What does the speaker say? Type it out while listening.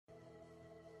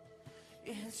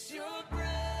It's your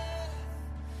breath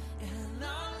in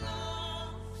our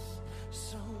lungs,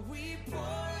 so we pour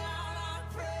out our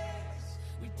praise.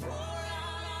 We pour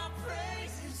out our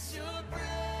praise. It's your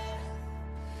breath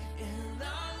in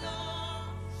our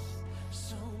lungs,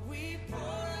 so we pour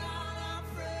out our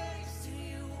praise to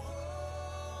you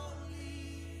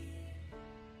only.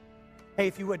 Hey,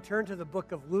 if you would turn to the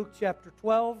book of Luke chapter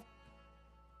 12.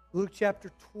 Luke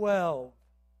chapter 12.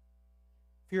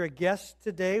 If you're a guest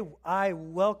today, I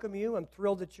welcome you. I'm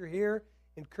thrilled that you're here.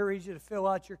 Encourage you to fill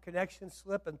out your connection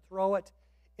slip and throw it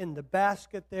in the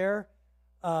basket there.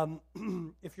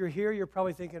 If you're here, you're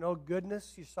probably thinking, oh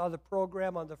goodness, you saw the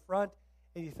program on the front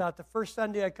and you thought the first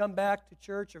Sunday I come back to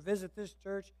church or visit this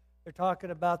church, they're talking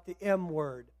about the M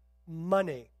word,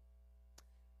 money.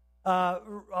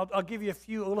 I'll give you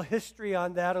a little history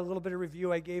on that, a little bit of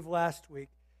review I gave last week.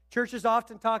 Churches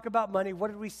often talk about money. What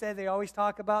did we say they always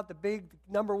talk about? The big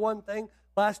number one thing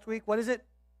last week. What is it?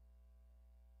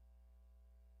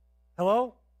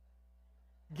 Hello?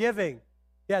 Giving.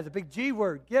 Yeah, the big G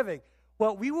word, giving.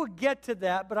 Well, we will get to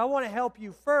that, but I want to help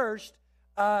you first.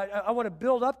 I want to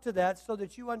build up to that so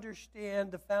that you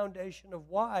understand the foundation of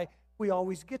why we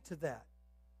always get to that.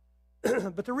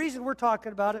 But the reason we're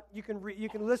talking about it, you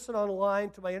can listen online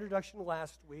to my introduction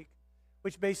last week,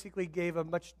 which basically gave a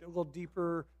little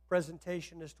deeper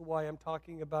presentation as to why I'm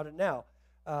talking about it now.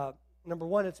 Number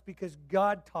one, it's because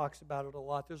God talks about it a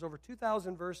lot. There's over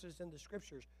 2,000 verses in the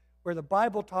Scriptures where the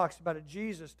Bible talks about it,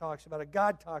 Jesus talks about it,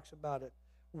 God talks about it.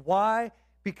 Why?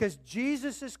 Because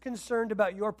Jesus is concerned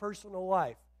about your personal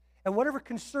life. And whatever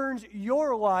concerns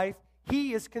your life,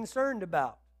 He is concerned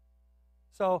about.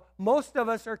 So most of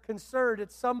us are concerned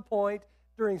at some point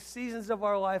during seasons of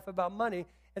our life about money.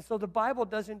 And so the Bible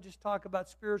doesn't just talk about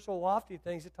spiritual, lofty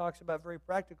things. It talks about very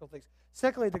practical things.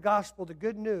 Secondly, the gospel, the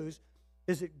good news,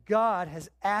 is that God has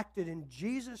acted in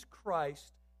Jesus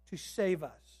Christ to save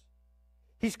us.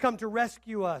 He's come to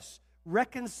rescue us,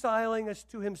 reconciling us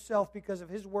to Himself because of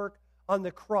His work on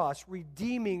the cross,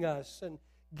 redeeming us and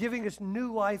giving us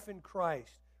new life in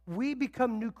Christ. We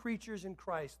become new creatures in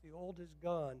Christ. The old is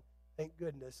gone, thank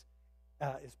goodness,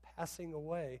 is passing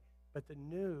away, but the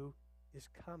new is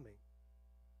coming.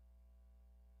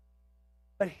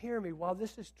 But hear me, while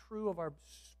this is true of our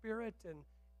spirit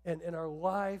and our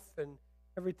life and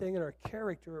everything in our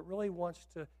character,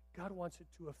 God wants it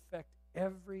to affect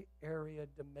every area,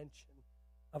 dimension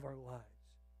of our lives,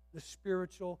 the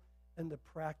spiritual and the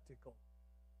practical.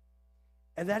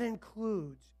 And that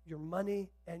includes your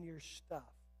money and your stuff.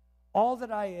 All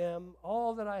that I am,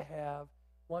 all that I have,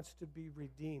 wants to be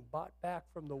redeemed, bought back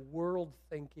from the world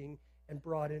thinking and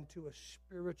brought into a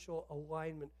spiritual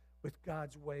alignment with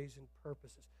God's ways and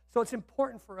purposes. So it's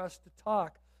important for us to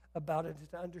talk about it and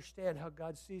to understand how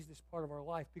God sees this part of our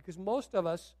life, because most of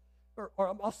us, or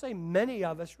I'll say many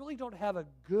of us, really don't have a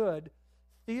good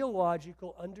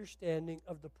theological understanding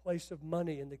of the place of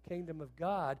money in the kingdom of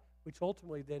God, which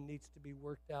ultimately then needs to be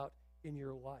worked out in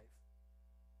your life.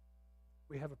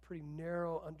 We have a pretty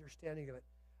narrow understanding of it.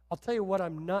 I'll tell you what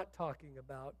I'm not talking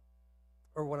about,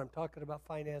 or when I'm talking about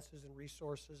finances and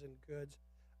resources and goods.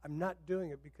 I'm not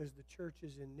doing it because the church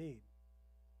is in need.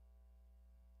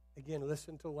 Again,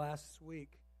 listen to last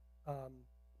week,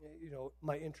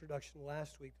 my introduction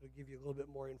last week to give you a little bit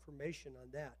more information on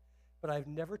that. But I've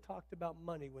never talked about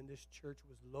money when this church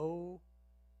was low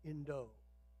in dough.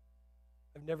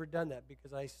 I've never done that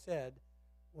because I said,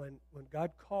 when God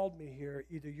called me here,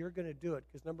 either you're going to do it,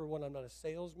 because number one, I'm not a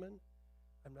salesman,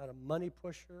 I'm not a money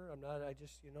pusher, I'm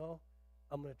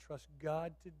going to trust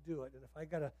God to do it. And if I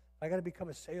got to become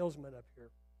a salesman up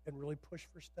here and really push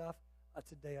for stuff, that's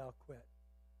the day I'll quit.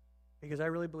 Because I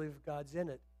really believe if God's in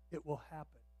it, it will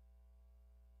happen.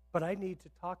 But I need to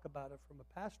talk about it from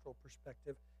a pastoral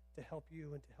perspective to help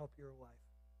you and to help your life.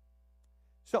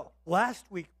 So,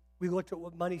 last week, we looked at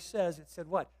what money says. It said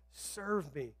what?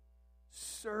 Serve me.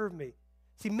 Serve me.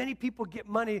 See, many people get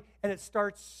money and it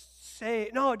starts saying,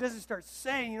 no, it doesn't start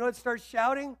saying. You know what it starts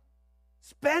shouting?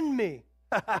 Spend me.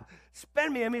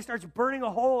 Spend me. It starts burning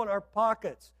a hole in our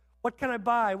pockets. What can I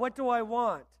buy? What do I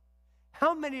want?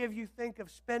 How many of you think of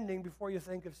spending before you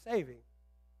think of saving?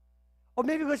 Well,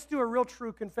 maybe let's do a real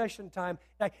true confession time.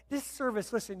 Now, this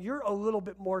service, listen, you're a little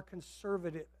bit more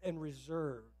conservative and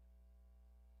reserved.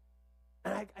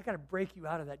 And I got to break you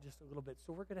out of that just a little bit.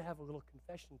 So we're going to have a little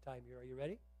confession time here. Are you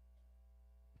ready?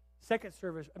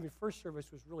 First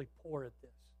service was really poor at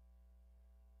this.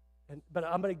 But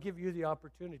I'm going to give you the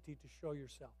opportunity to show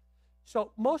yourself.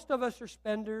 So most of us are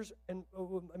spenders, and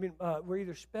we're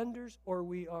either spenders or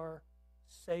we are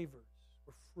savers.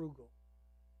 We're frugal.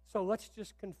 So let's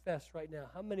just confess right now.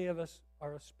 How many of us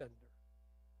are a spender?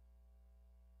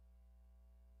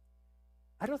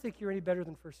 I don't think you're any better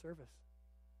than first service.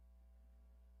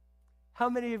 How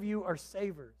many of you are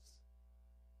savers?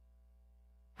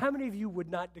 How many of you would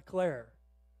not declare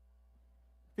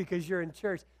because you're in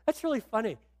church? That's really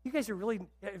funny. You guys are really,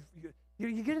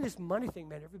 you get in this money thing,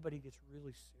 man, everybody gets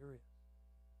really serious.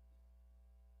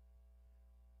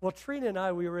 Well, Trina and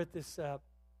I, we were at this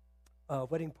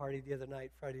wedding party the other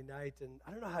night, Friday night, and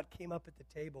I don't know how it came up at the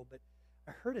table, but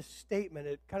I heard a statement.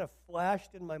 It kind of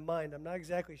flashed in my mind. I'm not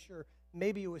exactly sure.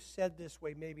 Maybe it was said this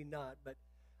way, maybe not, but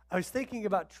I was thinking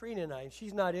about Trina and I, and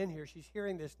she's not in here. She's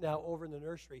hearing this now over in the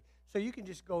nursery, so you can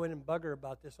just go in and bug her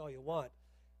about this all you want.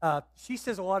 She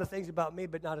says a lot of things about me,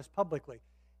 but not as publicly.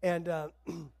 And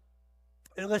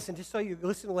and listen,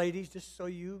 ladies, just so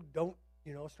you don't,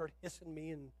 start hissing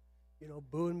me and,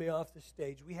 booing me off the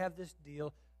stage. We have this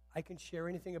deal. I can share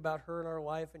anything about her and our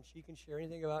life, and she can share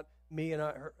anything about me and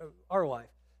our life.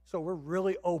 So we're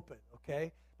really open,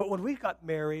 okay? But when we got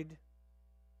married,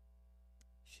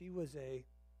 she was a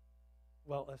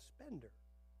spender.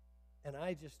 And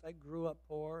I grew up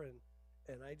poor,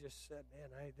 and I just said, man,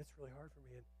 that's really hard for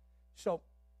me. And so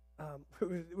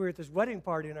we were at this wedding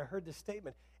party, and I heard this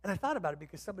statement. And I thought about it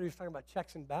because somebody was talking about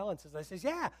checks and balances. I says,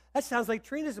 yeah, that sounds like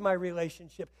Trina's in my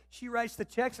relationship. She writes the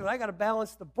checks, and I got to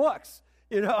balance the books,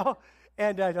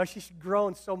 And she's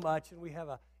grown so much, and we have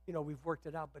we've worked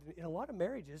it out. But in a lot of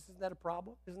marriages, isn't that a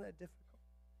problem? Isn't that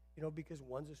difficult? Because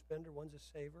one's a spender, one's a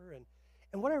saver.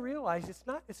 And what I realized, it's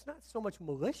not so much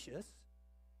malicious.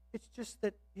 It's just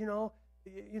that,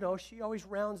 she always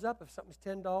rounds up. If something's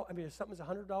 $10, if something's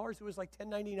 $100, it was like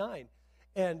 $10.99,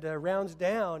 and rounds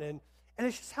down. And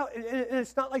it's just how, and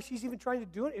it's not like she's even trying to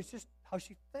do it. It's just how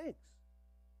she thinks.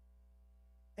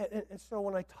 And so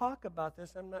when I talk about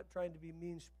this, I'm not trying to be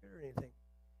mean-spirited or anything.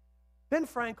 Ben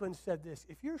Franklin said this: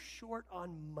 if you're short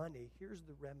on money, here's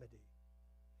the remedy.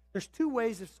 There's two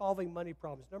ways of solving money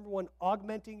problems. Number one,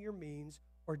 augmenting your means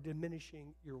or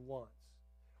diminishing your wants.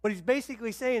 What he's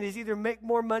basically saying is either make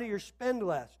more money or spend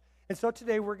less. And so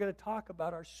today we're going to talk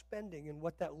about our spending and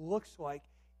what that looks like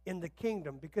in the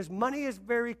kingdom, because money is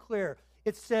very clear.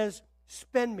 It says,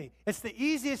 spend me. It's the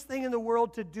easiest thing in the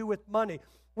world to do with money.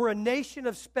 We're a nation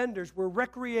of spenders. We're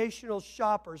recreational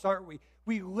shoppers, aren't we?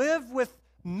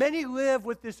 Many live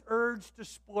with this urge to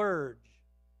splurge.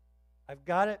 I've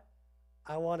got it.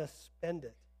 I want to spend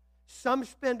it. Some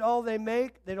spend all they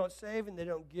make. They don't save and they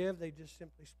don't give. They just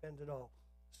simply spend it all.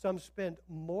 Some spend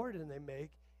more than they make,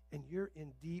 and you're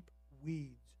in deep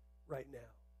weeds right now.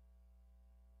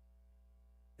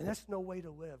 And that's no way to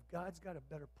live. God's got a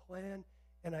better plan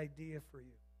and idea for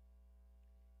you.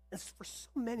 And for so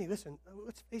many, listen,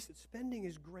 let's face it, spending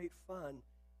is great fun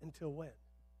until when?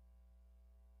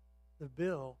 The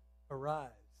bill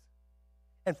arrives.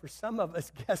 And for some of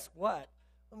us, guess what?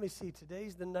 Let me see,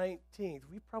 today's the 19th.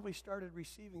 We probably started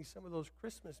receiving some of those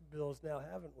Christmas bills now,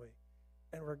 haven't we?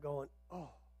 And we're going, oh,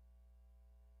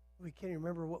 we can't even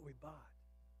remember what we bought.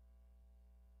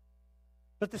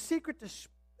 But the secret is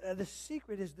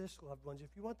this, loved ones. If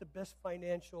you want the best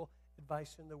financial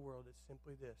advice in the world, it's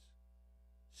simply this: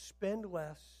 spend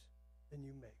less than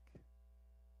you make.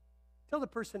 Tell the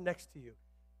person next to you,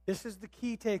 this is the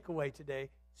key takeaway today: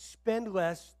 spend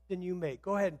less than you make.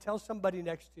 Go ahead and tell somebody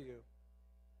next to you.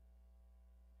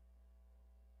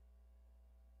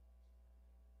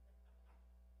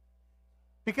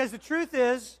 Because the truth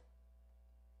is,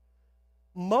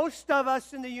 most of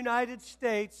us in the United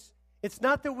States, it's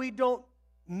not that we don't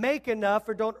make enough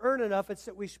or don't earn enough, it's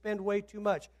that we spend way too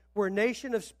much. We're a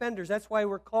nation of spenders. That's why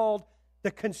we're called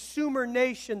the consumer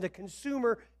nation, the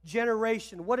consumer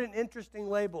generation. What an interesting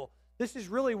label. This is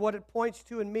really what it points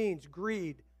to and means: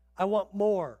 greed. I want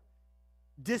more.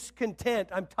 Discontent.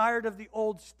 I'm tired of the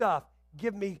old stuff.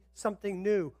 Give me something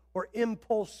new. Or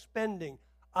impulse spending.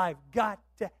 I've got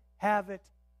to have it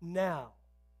now.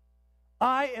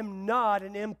 I am not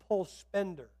an impulse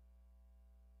spender.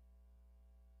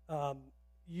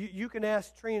 You can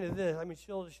ask Trina this. I mean,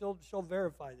 she'll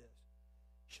verify this.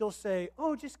 She'll say,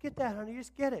 "Oh, just get that, honey.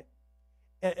 Just get it."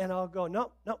 And I'll go,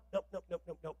 "Nope.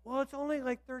 Well, it's only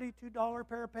like $32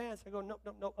 pair of pants." I go, "Nope.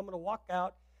 I'm going to walk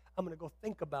out. I'm going to go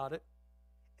think about it.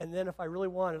 And then if I really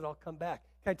want it, I'll come back."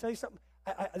 Can I tell you something?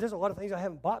 There's a lot of things I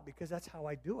haven't bought because that's how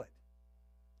I do it.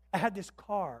 I had this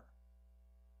car,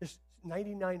 this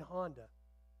 99 Honda,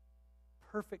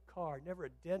 perfect car, never a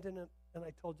dent in it. And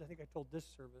I think I told this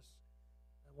service,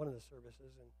 one of the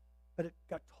services, but it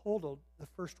got totaled the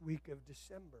first week of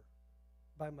December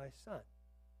by my son.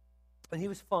 And he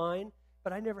was fine,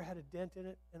 but I never had a dent in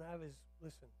it, and I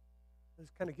was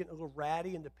kind of getting a little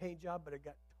ratty in the paint job, but it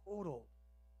got totaled.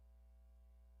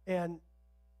 And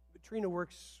Trina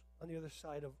works on the other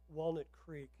side of Walnut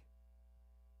Creek.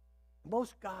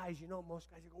 Most guys go,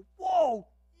 whoa,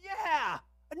 yeah,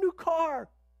 a new car.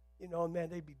 Man,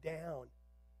 they'd be down.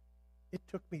 It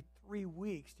took me 3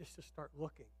 weeks just to start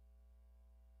looking.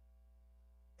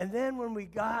 And then when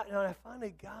I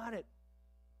finally got it,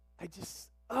 I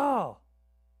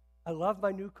love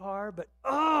my new car, but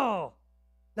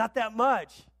not that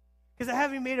much. Because I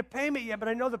haven't made a payment yet, but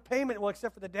I know the payment, well,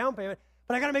 except for the down payment,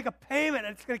 but I got to make a payment,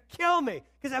 and it's going to kill me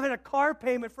because I've had a car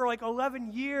payment for like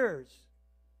 11 years.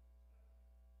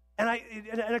 And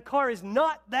a car is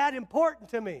not that important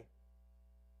to me.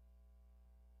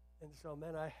 And so,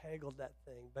 man, I haggled that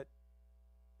thing. But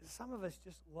some of us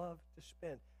just love to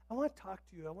spend. I want to talk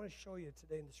to you. I want to show you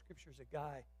today in the Scriptures a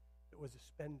guy that was a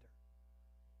spender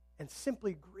and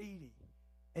simply greedy.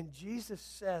 And Jesus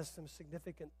says some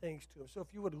significant things to him. So if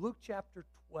you would, Luke chapter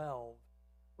 12,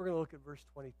 we're going to look at verse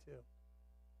 22.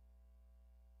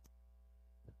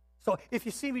 So if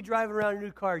you see me driving around a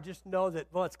new car, just know that,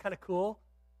 well, it's kind of cool,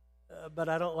 but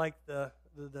I don't like the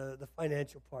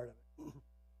financial part of it.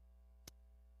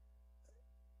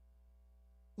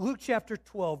 Luke chapter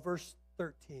 12, verse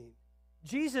 13.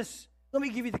 Jesus, let me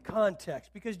give you the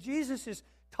context, because Jesus is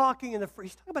talking he's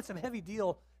talking about some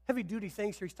heavy-duty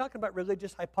things here. He's talking about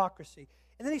religious hypocrisy.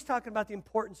 And then he's talking about the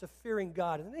importance of fearing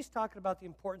God. And then he's talking about the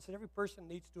importance that every person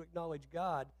needs to acknowledge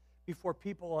God before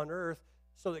people on earth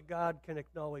so that God can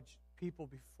acknowledge people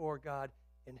before God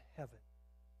in heaven.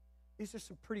 These are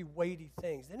some pretty weighty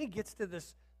things. Then he gets to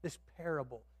this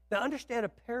parable. Now, understand, a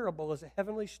parable is a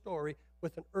heavenly story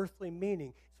with an earthly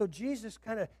meaning. So Jesus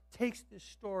kind of takes this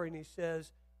story and he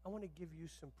says, I want to give you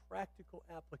some practical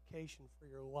application for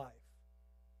your life.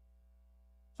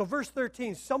 So verse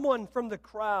 13, someone from the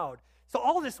crowd. So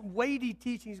all this weighty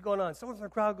teaching is going on. Someone from the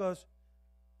crowd goes,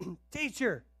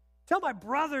 Teacher, tell my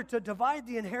brother to divide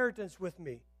the inheritance with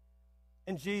me.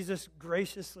 And Jesus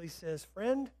graciously says,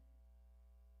 Friend,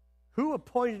 who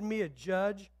appointed me a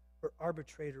judge or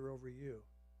arbitrator over you?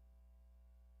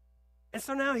 And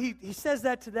so now he says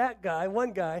that to that guy,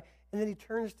 one guy, and then he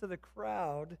turns to the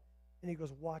crowd and he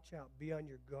goes, watch out, be on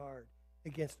your guard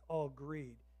against all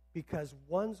greed, because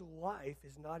one's life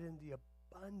is not in the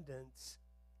abundance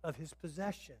of his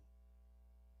possession.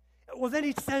 Well, then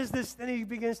he says this, then he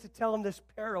begins to tell him this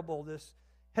parable, this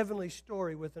heavenly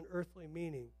story with an earthly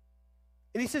meaning.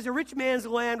 And he says, a rich man's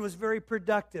land was very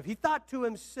productive. He thought to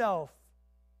himself,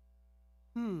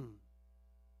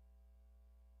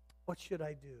 what should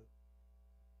I do?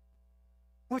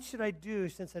 What should I do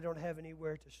since I don't have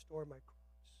anywhere to store my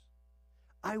crops?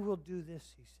 I will do this,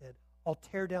 he said. I'll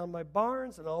tear down my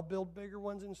barns and I'll build bigger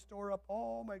ones and store up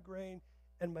all my grain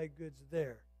and my goods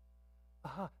there.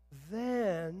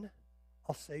 Then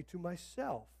I'll say to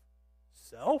myself,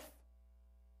 Self,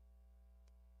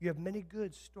 you have many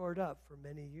goods stored up for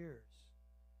many years.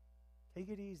 Take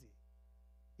it easy.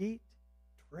 Eat,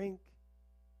 drink,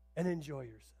 and enjoy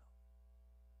yourself.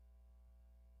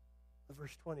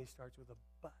 Verse 20 starts with a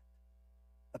but,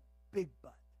 a big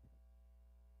but.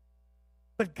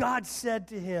 But God said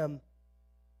to him,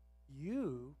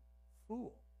 you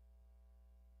fool.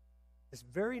 This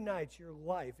very night your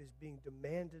life is being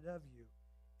demanded of you,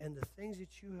 and the things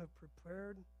that you have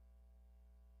prepared,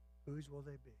 whose will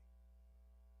they be?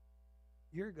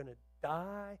 You're going to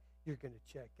die, you're going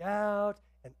to check out,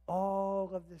 and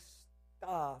all of this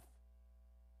stuff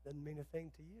doesn't mean a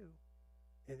thing to you.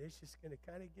 And it's just going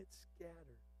to kind of get scattered.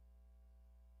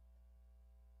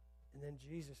 And then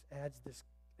Jesus adds this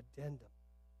addendum.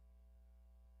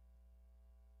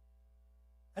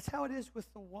 That's how it is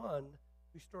with the one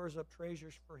who stores up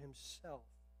treasures for himself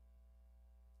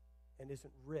and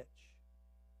isn't rich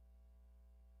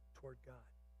toward God.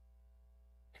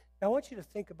 Now, I want you to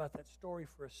think about that story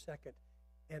for a second,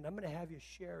 and I'm going to have you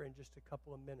share in just a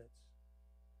couple of minutes.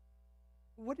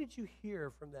 What did you hear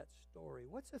from that story?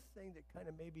 What's a thing that kind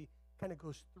of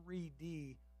goes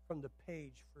 3D from the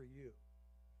page for you?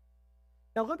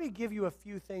 Now, let me give you a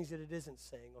few things that it isn't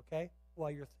saying, okay, while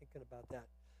you're thinking about that.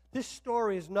 This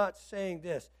story is not saying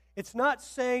this. It's not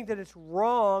saying that it's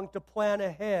wrong to plan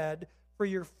ahead for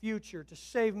your future, to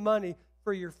save money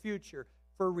for your future,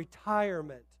 for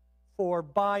retirement, for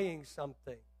buying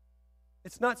something.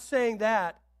 It's not saying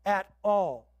that at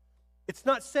all. It's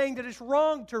not saying that it's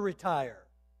wrong to retire.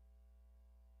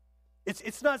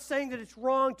 It's not saying that it's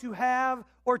wrong to have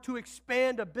or to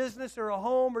expand a business or a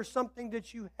home or something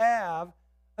that you have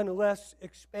unless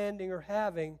expanding or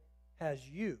having has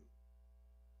you.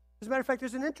 As a matter of fact,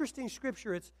 there's an interesting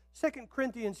scripture. It's 2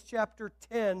 Corinthians chapter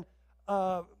 10,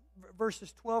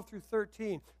 verses 12 through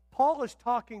 13. Paul is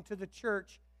talking to the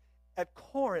church at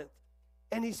Corinth,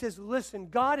 and he says, listen,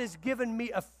 God has given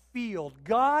me a field.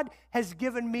 God has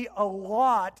given me a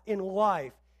lot in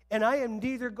life. And I am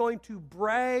neither going to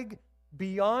brag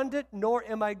beyond it, nor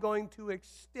am I going to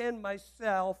extend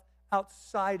myself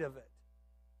outside of it.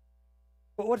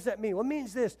 But what does that mean? Well, it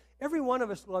means this. Every one of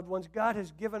us, loved ones, God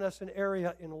has given us an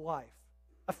area in life,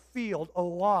 a field, a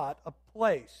lot, a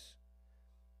place.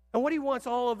 And what he wants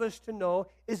all of us to know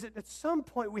is that at some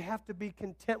point we have to be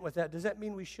content with that. Does that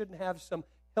mean we shouldn't have some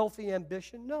healthy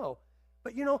ambition? No.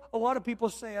 But a lot of people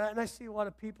say, and I see a lot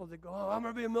of people that go, oh, I'm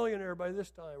going to be a millionaire by this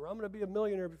time, or I'm going to be a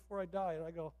millionaire before I die. And I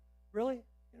go, really?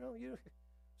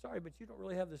 Sorry, but you don't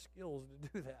really have the skills to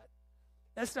do that.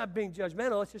 That's not being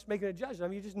judgmental. It's just making a judgment. I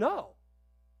mean, you just know.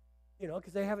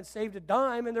 Because they haven't saved a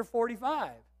dime and they're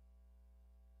 45.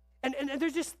 And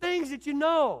there's just things that you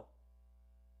know.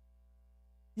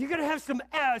 You're going to have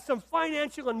some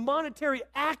financial and monetary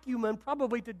acumen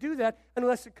probably to do that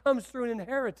unless it comes through an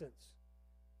inheritance.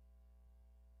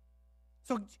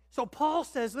 So Paul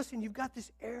says, listen, you've got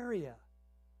this area.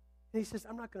 And he says,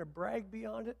 I'm not going to brag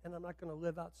beyond it, and I'm not going to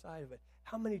live outside of it.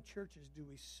 How many churches do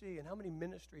we see, and how many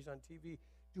ministries on TV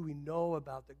do we know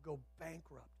about that go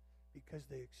bankrupt because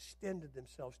they extended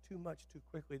themselves too much too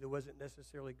quickly that wasn't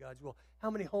necessarily God's will? How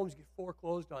many homes get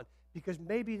foreclosed on because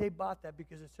maybe they bought that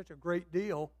because it's such a great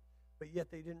deal, but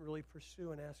yet they didn't really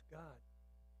pursue and ask God?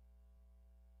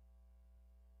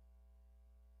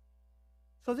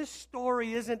 So this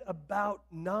story isn't about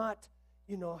not,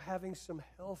 having some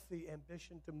healthy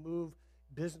ambition to move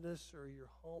business or your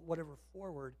home, whatever,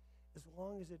 forward, as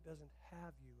long as it doesn't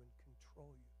have you and control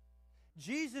you.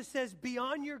 Jesus says, be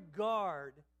on your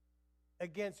guard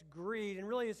against greed, and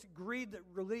really it's greed that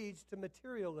leads to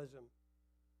materialism.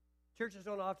 Churches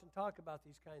don't often talk about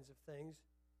these kinds of things.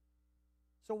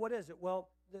 So what is it? Well,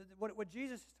 what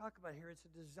Jesus is talking about here, it's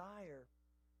a desire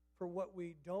for what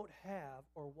we don't have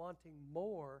or wanting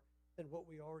more than what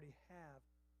we already have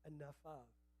enough of.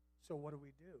 So what do?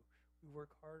 We work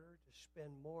harder to spend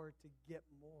more to get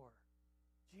more.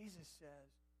 Jesus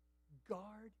says,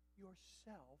 guard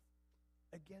yourself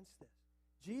against this.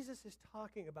 Jesus is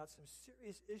talking about some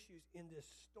serious issues in this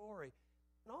story.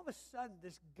 And all of a sudden,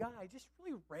 this guy, just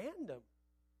really random,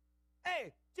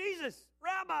 hey, Jesus,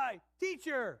 rabbi,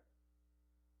 teacher,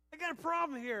 I got a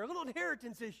problem here, a little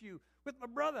inheritance issue with my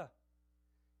brother.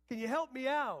 Can you help me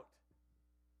out?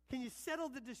 Can you settle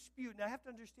the dispute? Now, I have to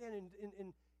understand,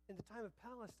 in the time of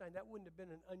Palestine, that wouldn't have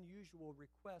been an unusual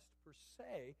request per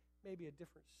se, maybe a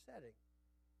different setting.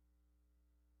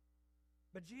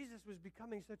 But Jesus was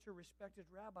becoming such a respected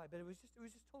rabbi, but it was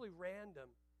just totally random.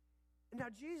 And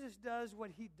now Jesus does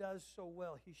what he does so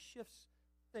well. He shifts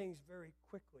things very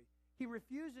quickly. He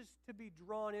refuses to be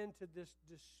drawn into this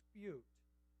dispute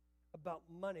about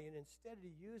money, and instead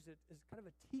he used it as kind of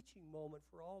a teaching moment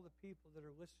for all the people that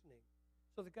are listening.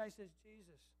 So the guy says,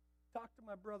 Jesus, talk to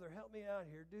my brother, help me out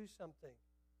here, do something.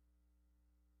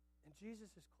 And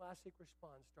Jesus' classic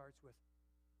response starts with,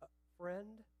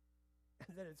 friend,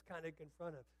 and then it's kind of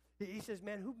confrontive. He says,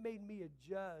 man, who made me a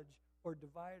judge or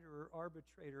divider or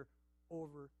arbitrator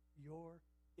over your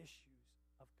issues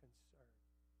of concern?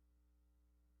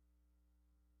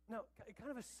 Now,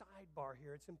 kind of a sidebar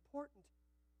here. It's important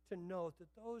to note that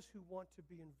those who want to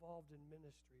be involved in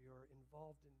ministry or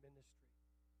involved in ministry,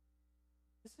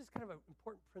 this is kind of an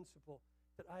important principle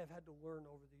that I have had to learn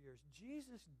over the years.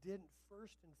 Jesus didn't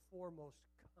first and foremost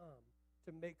come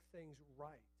to make things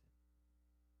right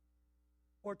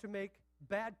or to make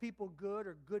bad people good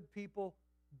or good people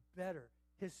better.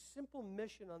 His simple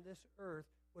mission on this earth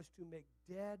was to make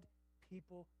dead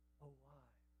people alive.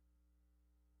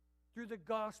 Through the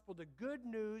gospel, the good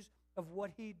news of what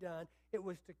he done, it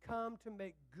was to come to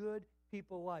make good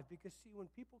people alive. Because, see, when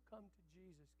people come to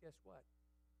Jesus, guess what?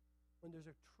 When there's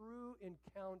a true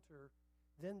encounter,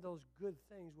 then those good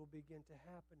things will begin to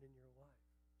happen in your life.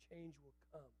 Change will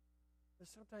come. But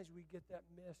sometimes we get that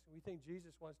missed, and we think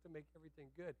Jesus wants to make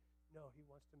everything good. No, he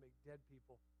wants to make dead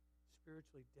people,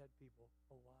 spiritually dead people,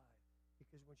 alive.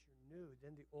 Because once you're new,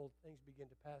 then the old things begin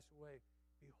to pass away.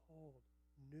 Behold,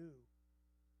 new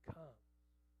comes.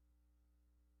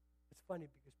 It's funny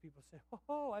because people say,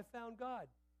 oh, I found God.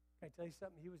 Can I tell you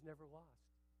something? He was never lost.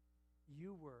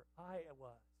 You were. I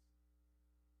was.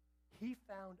 He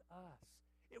found us.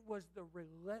 It was the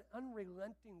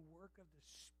unrelenting work of the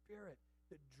Spirit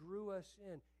that drew us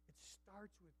in. It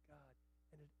starts with God,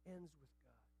 and it ends with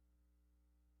God.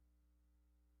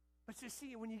 But you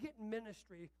see, when you get in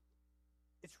ministry,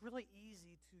 it's really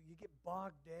easy you get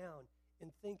bogged down in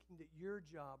thinking that your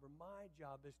job or my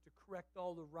job is to correct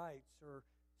all the rights, or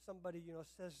somebody,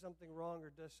 says something wrong or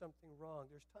does something wrong.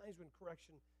 There's times when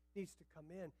correction needs to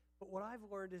come in. But what I've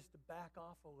learned is to back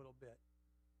off a little bit.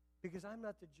 Because I'm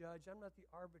not the judge, I'm not the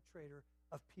arbitrator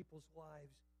of people's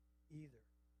lives either.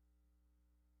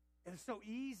 And it's so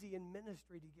easy in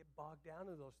ministry to get bogged down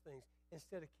in those things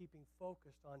instead of keeping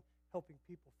focused on helping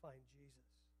people find Jesus.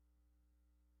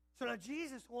 So now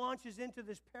Jesus launches into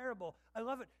this parable. I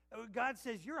love it. God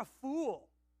says, you're a fool.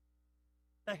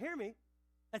 Now hear me.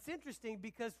 That's interesting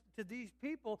because to these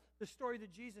people, the story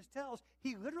that Jesus tells,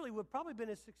 he literally would have probably been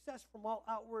a success from all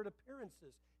outward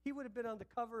appearances. He would have been on the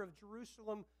cover of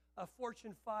Jerusalem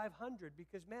Fortune 500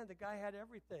 because, man, the guy had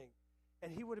everything.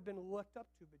 And he would have been looked up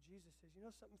to. But Jesus says, you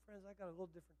know something, friends? I got a little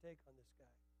different take on this guy.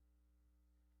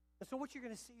 And so what you're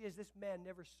going to see is this man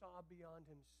never saw beyond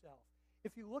himself.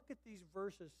 If you look at these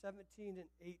verses, 17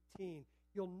 and 18,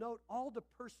 you'll note all the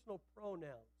personal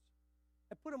pronouns.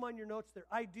 I put them on your notes there.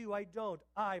 I do, I don't,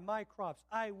 I, my crops,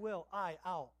 I will, I,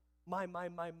 I'll, my.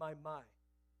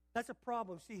 That's a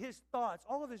problem. See, his thoughts,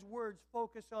 all of his words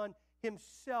focus on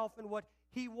himself and what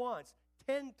he wants.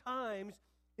 10 times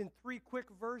in 3 quick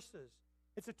verses.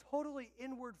 It's a totally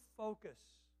inward focus.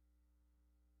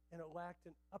 And it lacked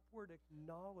an upward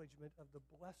acknowledgement of the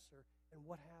blesser and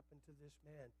what happened to this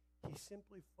man. He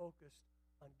simply focused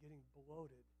on getting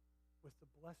bloated with the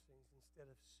blessings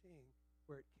instead of seeing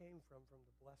where it came from the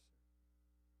blesser.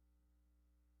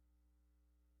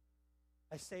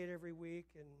 I say it every week,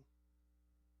 and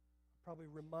I'll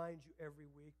probably remind you every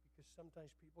week because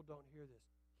sometimes people don't hear this.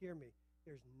 Hear me.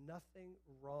 There's nothing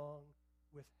wrong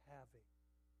with having.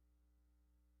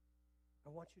 I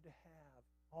want you to have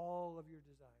all of your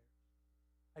desires.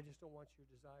 I just don't want your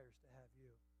desires to have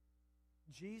you.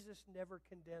 Jesus never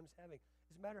condemns having.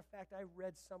 As a matter of fact, I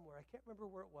read somewhere, I can't remember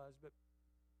where it was, but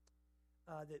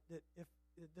that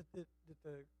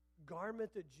the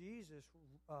garment that Jesus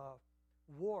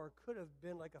wore could have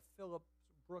been like a Phillips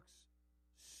Brooks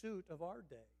suit of our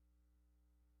day,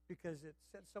 because it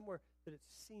said somewhere that it's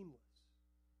seamless.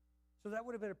 So that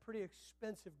would have been a pretty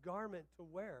expensive garment to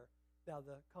wear. Now,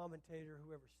 the commentator,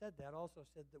 whoever said that, also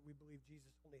said that we believe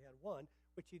Jesus only had one,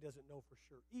 which he doesn't know for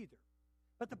sure either.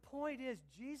 But the point is,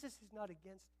 Jesus is not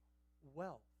against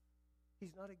wealth.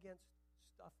 He's not against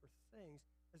stuff or things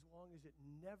as long as it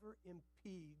never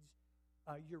impedes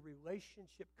your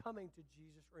relationship coming to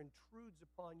Jesus or intrudes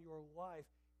upon your life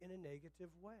in a negative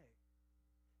way.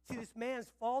 See, this man's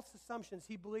false assumptions,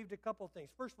 he believed a couple of things.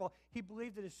 First of all, he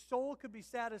believed that his soul could be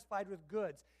satisfied with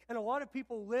goods. And a lot of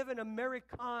people live in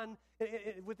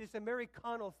with this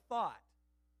Americano thought.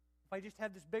 If I just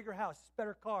have this bigger house, this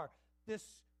better car, this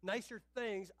nicer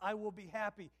things, I will be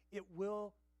happy. It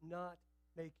will not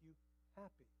make you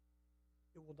happy.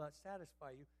 It will not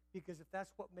satisfy you, because if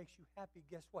that's what makes you happy,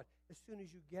 guess what? As soon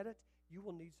as you get it, you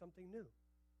will need something new.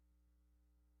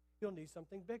 You'll need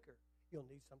something bigger. You'll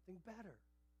need something better.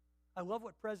 I love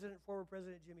what former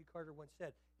President Jimmy Carter once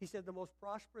said. He said, the most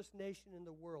prosperous nation in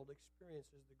the world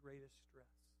experiences the greatest stress.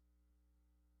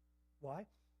 Why?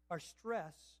 Our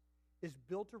stress is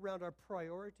built around our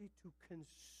priority to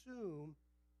consume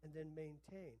and then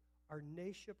maintain. Our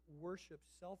nation worships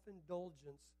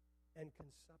self-indulgence and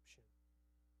consumption.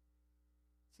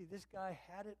 See, this guy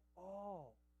had it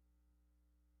all.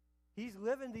 He's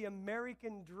living the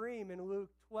American dream in Luke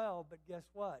 12, but guess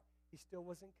what? He still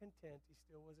wasn't content. He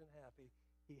still wasn't happy.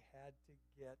 He had to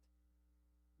get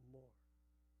more.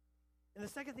 And the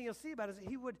second thing you'll see about it is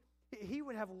that he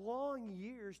would have long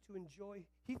years to enjoy.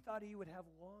 He thought he would have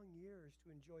long years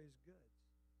to enjoy his goods.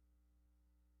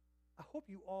 I hope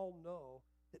you all know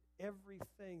that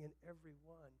everything and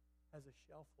everyone has a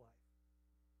shelf life.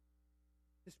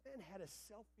 This man had a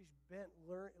selfish bent,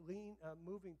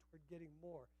 moving toward getting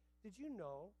more. Did you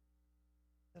know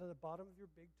that on the bottom of your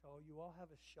big toe, you all have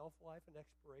a shelf life and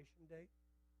expiration date?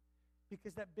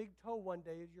 Because that big toe one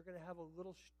day, you're going to have a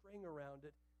little string around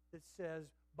it that says,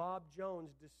 Bob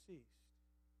Jones, deceased.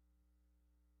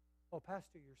 Oh,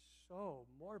 Pastor, you're so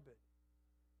morbid.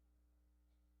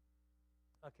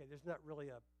 Okay, there's not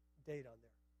really a date on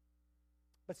there.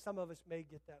 But some of us may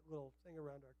get that little thing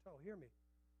around our toe. Hear me.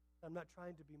 I'm not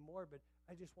trying to be morbid.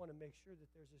 I just want to make sure that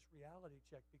there's this reality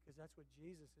check, because that's what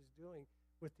Jesus is doing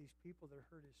with these people that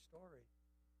heard his story.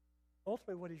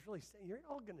 Ultimately, what he's really saying, you're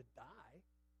all going to die.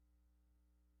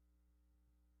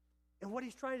 And what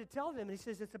he's trying to tell them, he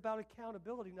says it's about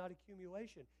accountability, not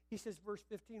accumulation. He says, verse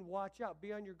 15, watch out, be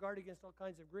on your guard against all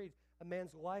kinds of greed. A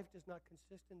man's life does not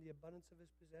consist in the abundance of his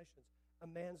possessions. A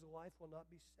man's life will not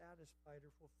be satisfied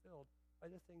or fulfilled by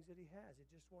the things that he has. It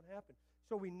just won't happen.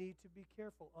 So we need to be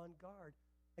careful, on guard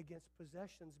against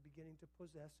possessions beginning to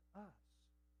possess us.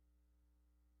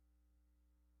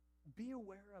 Be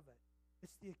aware of it.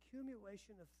 It's the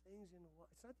accumulation of things in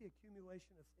life. It's not the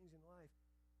accumulation of things in life.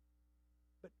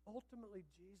 But ultimately,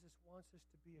 Jesus wants us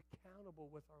to be accountable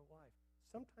with our life.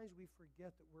 Sometimes we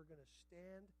forget that we're going to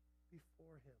stand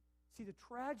before him. See, the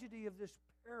tragedy of this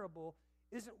parable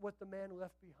isn't what the man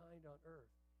left behind on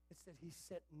earth. It's that he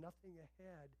sent nothing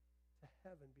ahead to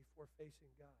heaven before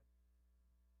facing God.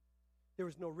 There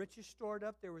was no riches stored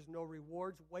up. There was no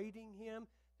rewards waiting him.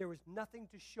 There was nothing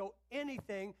to show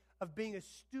anything of being a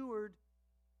steward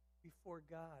before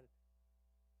God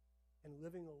and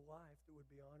living a life that would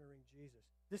be honoring Jesus.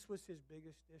 This was his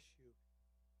biggest issue.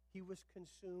 He was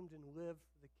consumed and lived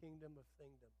for the kingdom of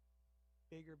thingdom.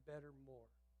 Bigger, better, more.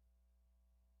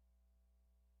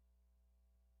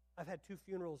 I've had 2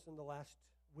 funerals in the last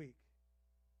week,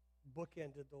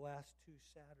 bookended the last 2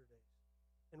 Saturdays.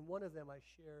 And one of them I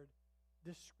shared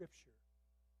this scripture.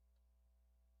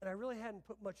 And I really hadn't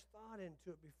put much thought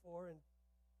into it before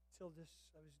until I was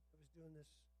doing this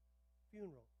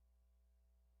funeral.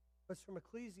 But it's from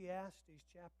Ecclesiastes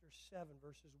chapter 7,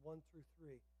 verses 1 through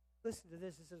 3. Listen to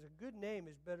this. It says, a good name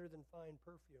is better than fine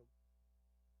perfume.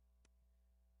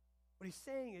 What he's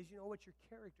saying is, you know what, your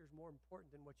character is more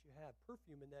important than what you have.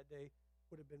 Perfume in that day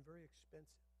would have been very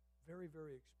expensive. Very,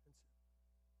 very expensive.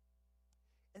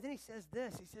 And then he says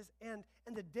this. He says, and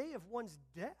the day of one's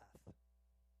death is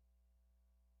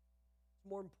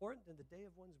more important than the day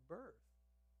of one's birth,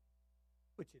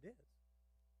 which it is.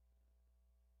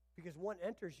 Because one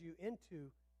enters you into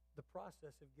the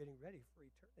process of getting ready for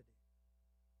eternity,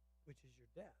 which is your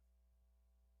death,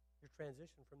 your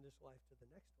transition from this life to the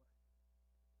next life.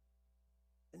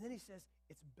 And then he says,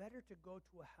 it's better to go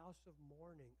to a house of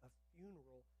mourning, a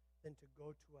funeral, than to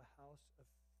go to a house of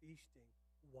feasting.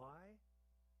 Why?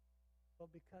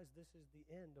 Well, because this is the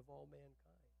end of all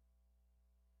mankind.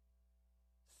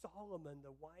 Solomon,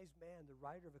 the wise man, the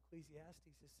writer of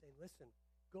Ecclesiastes, is saying, listen,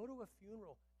 go to a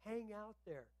funeral, hang out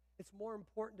there. It's more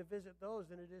important to visit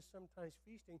those than it is sometimes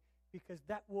feasting, because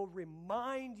that will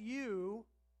remind you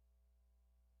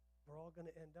we're all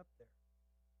going to end up there.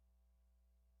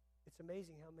 It's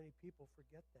amazing how many people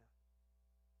forget that.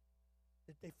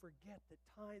 That they forget that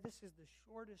time, this is the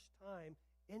shortest time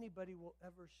anybody will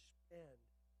ever spend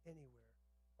anywhere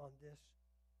on this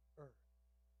earth.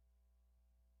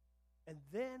 And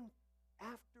then,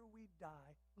 after we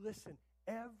die, listen,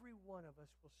 every one of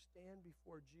us will stand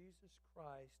before Jesus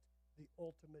Christ, the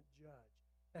ultimate judge.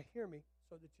 Now hear me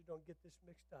so that you don't get this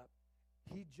mixed up.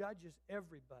 He judges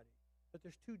everybody. But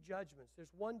there's 2 judgments.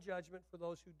 There's one judgment for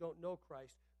those who don't know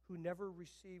Christ, who never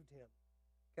received him.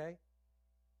 Okay?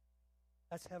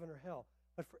 That's heaven or hell.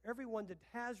 But for everyone that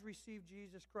has received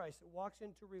Jesus Christ, that walks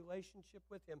into relationship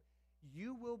with him,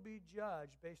 you will be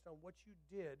judged based on what you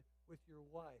did with your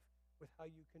life, with how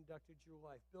you conducted your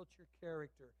life, built your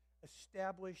character,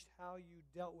 established how you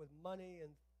dealt with money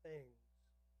and things.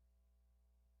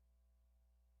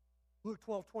 Luke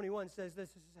 12:21 says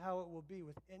this is how it will be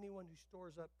with anyone who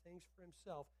stores up things for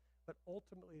himself, but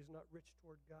ultimately is not rich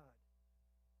toward God.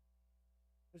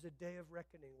 There's a day of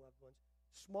reckoning, loved ones.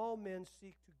 Small men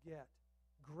seek to get.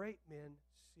 Great men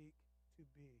seek to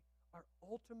be. Our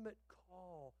ultimate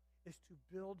call is to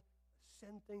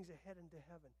send things ahead into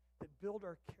heaven, that build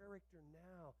our character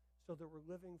now so that we're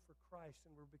living for Christ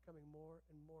and we're becoming more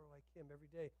and more like him every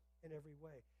day in every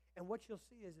way. And what you'll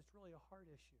see is it's really a heart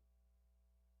issue.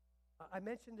 I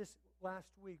mentioned this last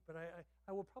week, but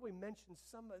I will probably mention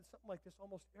something like this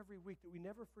almost every week, that we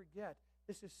never forget.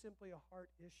 This is simply a heart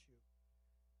issue.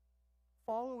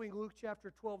 Following Luke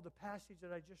chapter 12, the passage that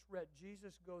I just read,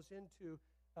 Jesus goes into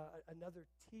another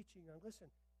teaching on, listen,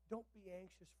 don't be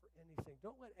anxious for anything.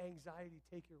 Don't let anxiety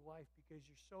take your life because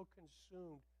you're so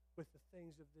consumed with the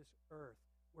things of this earth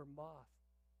where moths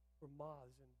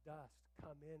and dust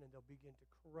come in and they'll begin to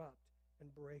corrupt and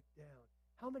break down.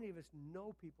 How many of us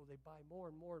know people, they buy more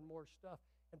and more and more stuff,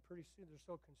 and pretty soon they're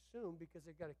so consumed because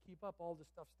they've got to keep up all the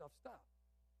stuff.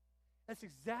 That's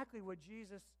exactly what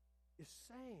Jesus is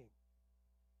saying.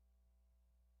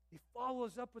 He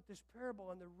follows up with this parable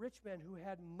on the rich man who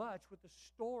had much with a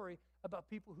story about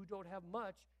people who don't have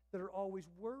much that are always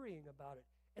worrying about it.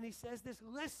 And he says this,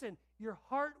 listen, your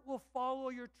heart will follow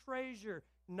your treasure,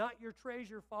 not your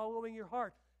treasure following your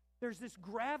heart. There's this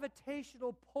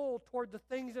gravitational pull toward the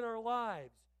things in our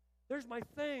lives. There's my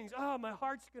things. Oh, my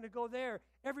heart's going to go there.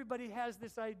 Everybody has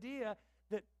this idea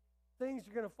that things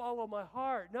are going to follow my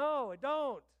heart. No, it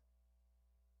don't.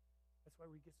 That's why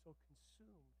we get so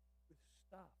consumed with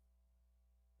stuff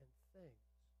and things.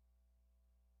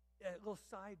 A little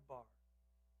sidebar.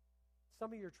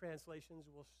 Some of your translations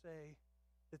will say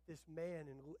that this man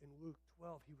in Luke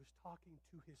 12, he was talking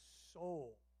to his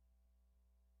soul.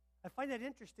 I find that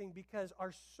interesting because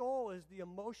our soul is the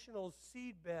emotional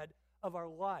seedbed of our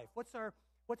life. What's our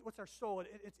soul?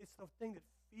 It's the thing that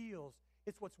feels.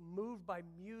 It's what's moved by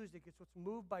music. It's what's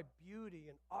moved by beauty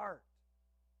and art.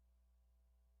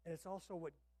 And it's also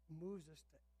what moves us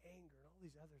to anger and all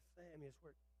these other things. I mean, it's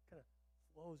where it kind of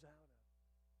flows out of.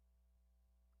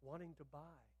 Wanting to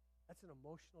buy. That's an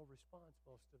emotional response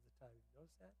most of the time. You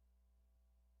notice that?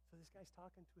 So this guy's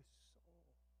talking to his soul.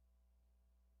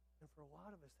 And for a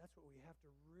lot of us, that's what we have to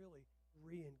really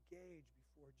re-engage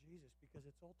before Jesus, because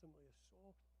it's ultimately a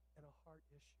soul and a heart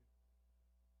issue.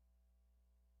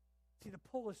 See, the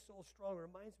pull is so strong. It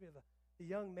reminds me of the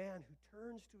young man who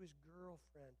turns to his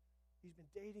girlfriend. He's been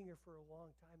dating her for a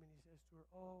long time, and he says to her,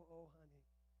 oh, honey,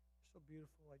 you're so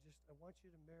beautiful. I want you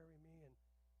to marry me.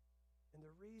 And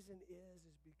the reason is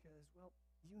because, well,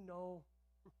 you know,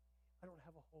 I don't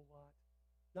have a whole lot.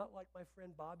 Not like my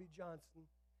friend Bobby Johnson.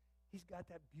 He's got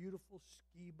that beautiful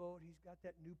ski boat. He's got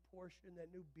that new Porsche and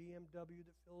that new BMW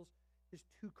that fills his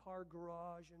 2-car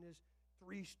garage and his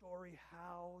 3-story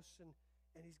house. And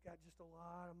he's got just a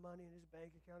lot of money in his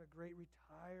bank account, a great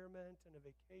retirement and a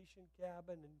vacation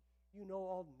cabin. And you know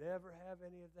I'll never have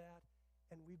any of that.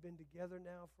 And we've been together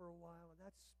now for a while. And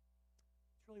that's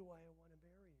really why I want to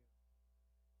marry you.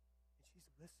 And she's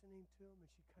listening to him,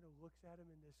 and she kind of looks at him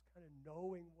in this kind of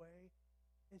knowing way.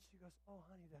 And she goes, oh,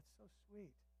 honey, that's so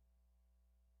sweet.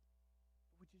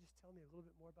 But would you just tell me a little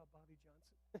bit more about Bobby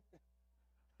Johnson?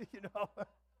 You know?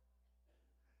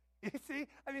 You see?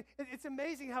 I mean, it's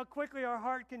amazing how quickly our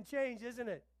heart can change, isn't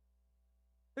it?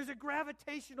 There's a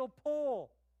gravitational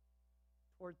pull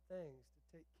toward things to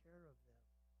take care of them.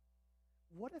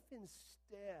 What if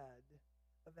instead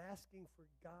of asking from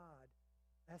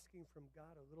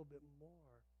God a little bit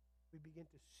more, we begin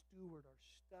to steward our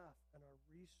stuff and our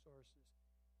resources?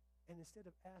 And instead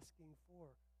of asking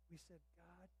for, we said,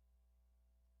 God,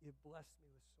 you've blessed me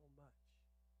with so much.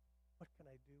 What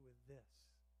can I do with this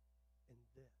and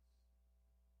this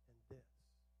and this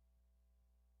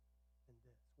and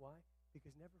this? Why?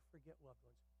 Because never forget, loved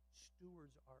ones,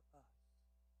 stewards are us.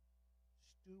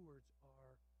 Stewards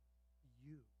are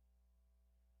you.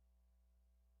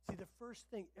 See, the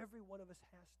first thing every one of us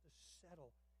has to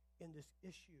settle in this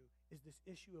issue is this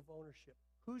issue of ownership.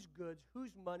 Whose goods,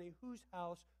 whose money, whose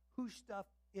house, whose stuff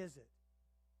is it?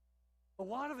 A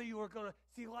lot of you are going to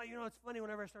see, you know, it's funny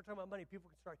whenever I start talking about money,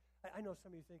 people can start, I know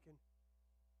some of you thinking,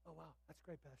 oh, wow, that's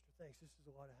great, Pastor, thanks, this is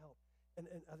a lot of help. And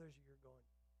others of you are going,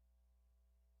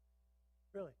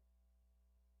 really?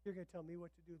 You're going to tell me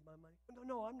what to do with my money?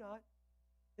 No, I'm not.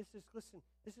 Listen,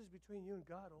 this is between you and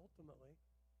God ultimately.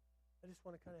 I just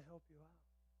want to kind of help you out.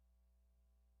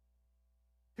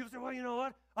 People say, well, you know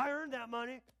what? I earned that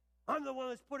money. I'm the one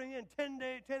that's putting in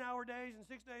 10-hour days and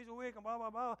 6 days a week and blah,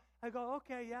 blah, blah. I go,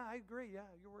 okay, yeah, I agree. Yeah,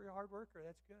 you're a hard worker.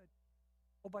 That's good.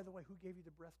 Oh, by the way, who gave you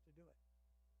the breath to do it?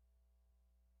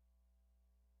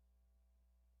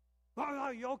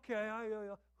 Oh, okay.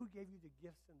 Who gave you the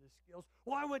gifts and the skills?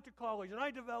 Well, I went to college and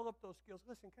I developed those skills.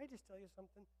 Listen, can I just tell you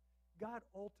something? God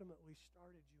ultimately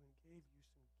started you and gave you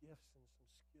some gifts and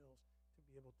some skills to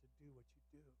be able to do what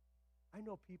you do. I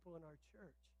know people in our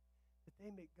church that they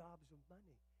make gobs of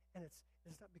money. And it's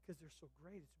not because they're so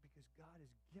great. It's because God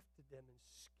has gifted them and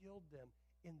skilled them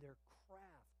in their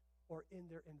craft or in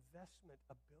their investment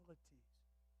abilities.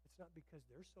 It's not because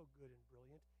they're so good and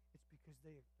brilliant. It's because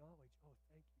they acknowledge, oh,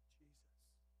 thank you, Jesus,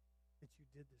 that you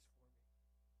did this for me.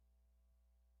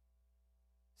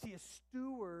 See, a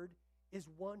steward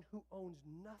is one who owns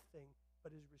nothing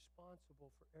but is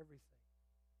responsible for everything.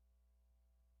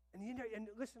 And, you know,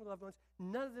 and listen, loved ones,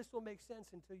 none of this will make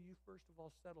sense until you first of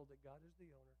all settle that God is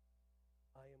the owner.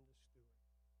 I am the steward.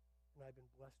 And I've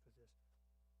been blessed with this.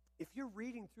 If you're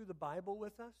reading through the Bible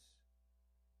with us,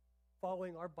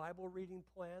 following our Bible reading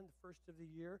plan, the first of the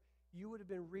year, you would have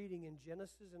been reading in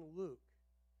Genesis and Luke.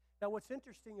 Now, what's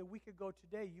interesting, a week ago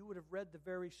today, you would have read the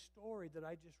very story that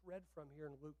I just read from here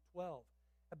in Luke 12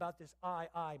 about this I,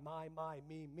 my,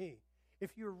 me.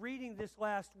 If you were reading this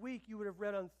last week, you would have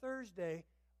read on Thursday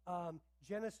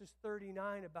Genesis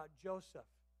 39 about Joseph.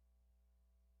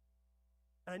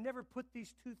 And I never put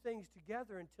these two things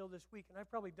together until this week. And I've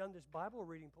probably done this Bible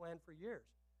reading plan for years,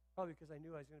 probably because I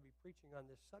knew I was going to be preaching on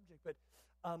this subject. But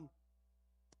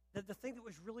the thing that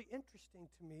was really interesting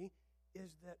to me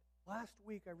is that last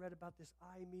week I read about this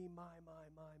I, me,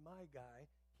 my guy.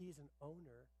 He's an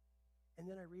owner. And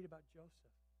then I read about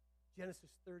Joseph,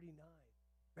 Genesis 39.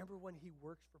 Remember when he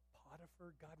works for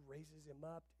Potiphar? God raises him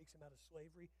up, takes him out of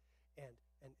slavery, and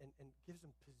gives him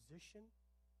position.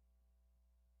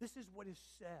 This is what is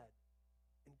said.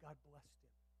 And God blessed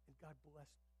him. And God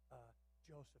blessed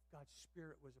Joseph. God's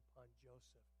spirit was upon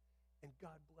Joseph. And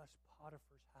God blessed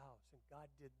Potiphar's house. And God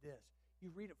did this.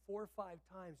 You read it 4 or 5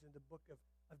 times in the book of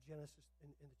Genesis, in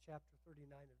the chapter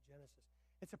 39 of Genesis.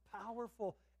 It's a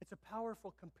powerful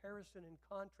comparison and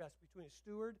contrast between a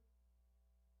steward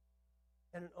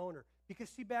and an owner. Because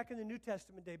see, back in the New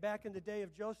Testament day, back in the day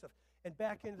of Joseph, and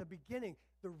back in the beginning,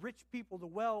 the rich people, the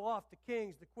well-off, the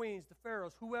kings, the queens, the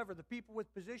pharaohs, whoever, the people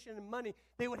with position and money,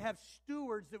 they would have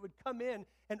stewards that would come in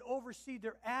and oversee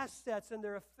their assets and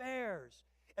their affairs.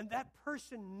 And that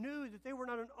person knew that they were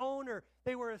not an owner,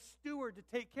 they were a steward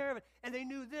to take care of it. And they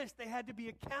knew this, they had to be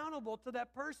accountable to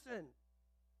that person.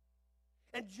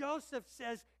 And Joseph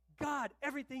says, God,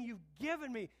 everything you've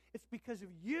given me, it's because of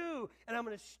you, and I'm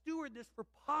going to steward this for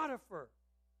Potiphar.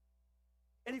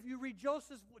 And if you read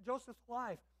Joseph's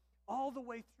life all the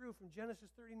way through from Genesis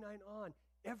 39 on,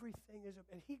 everything is,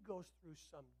 and he goes through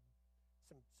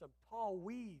some tall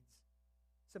weeds,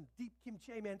 some deep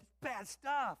kimchi, man, it's bad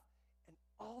stuff. And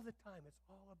all the time, it's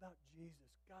all about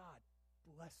Jesus, God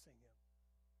blessing him.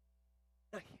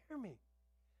 Now hear me.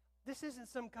 This isn't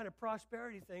some kind of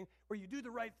prosperity thing where you do the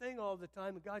right thing all the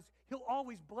time and he'll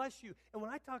always bless you. And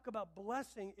when I talk about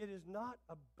blessing, it is not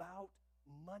about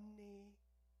money.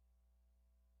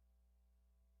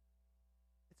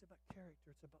 It's about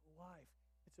character. It's about life.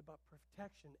 It's about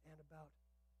protection and about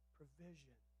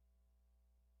provision.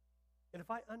 And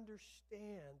if I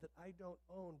understand that I don't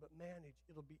own but manage,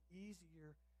 it'll be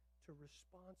easier to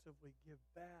responsibly give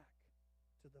back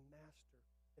to the master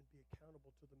and be accountable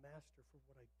to the master for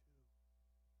what I do.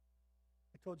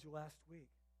 I told you last week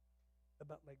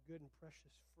about my good and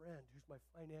precious friend who's my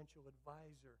financial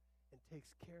advisor and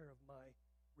takes care of my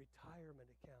retirement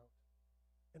account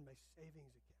and my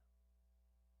savings account.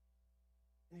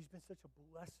 And he's been such a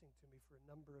blessing to me for a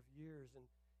number of years and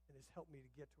has helped me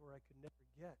to get to where I could never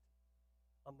get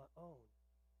on my own.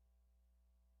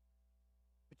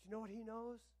 But you know what he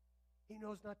knows? He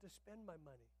knows not to spend my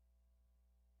money.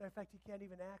 Matter of fact, he can't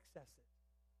even access it.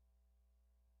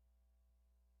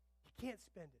 He can't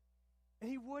spend it. And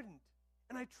he wouldn't.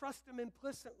 And I trust him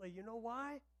implicitly. You know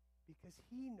why? Because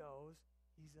he knows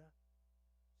he's a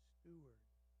steward.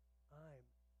 I'm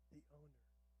the owner.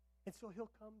 And so he'll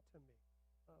come to me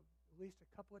at least a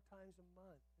couple of times a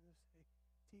month and he'll say,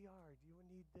 TR, do you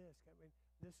need this? I mean,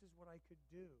 this is what I could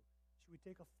do. Should we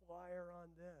take a flyer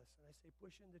on this? And I say,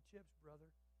 push in the chips, brother,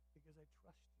 because I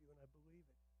trust you and I believe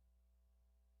it.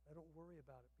 I don't worry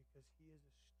about it because he is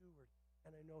a steward.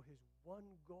 And I know his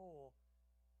one goal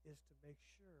is to make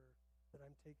sure that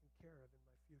I'm taken care of in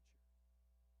my future.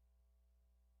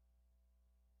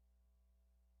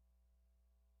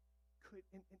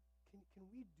 Can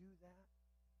we do that?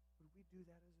 Would we do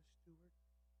that as a steward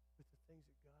with the things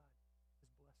that God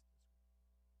has blessed us with?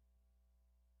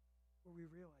 Where we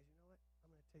realize, you know what?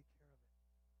 I'm going to take care of it.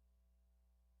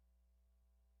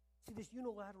 See, this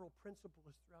unilateral principle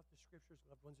is throughout the Scriptures,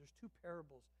 loved ones. There's two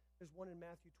parables. There's one in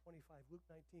Matthew 25, Luke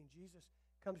 19. Jesus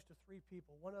comes to three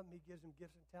people. One of them, he gives them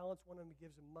gifts and talents. One of them, he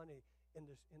gives them money in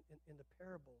the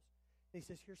parables. And he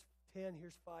says, here's 10,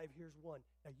 here's 5, here's 1.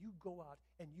 Now you go out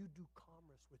and you do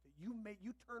commerce with it. You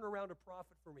turn around a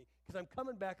profit for me because I'm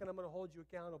coming back and I'm going to hold you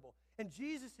accountable. And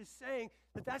Jesus is saying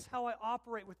that that's how I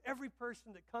operate with every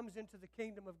person that comes into the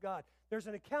kingdom of God. There's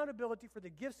an accountability for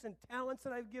the gifts and talents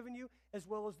that I've given you as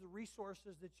well as the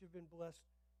resources that you've been blessed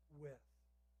with.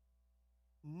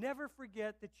 Never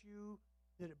forget that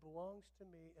it belongs to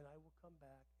me and I will come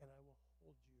back and I will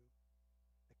hold you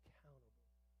accountable.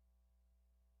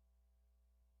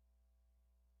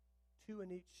 Two in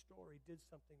each story did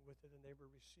something with it and they were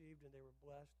received and they were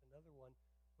blessed. Another one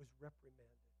was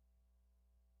reprimanded.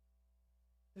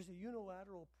 There's a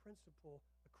unilateral principle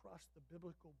across the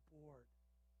biblical board.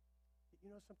 You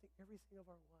know something? Everything of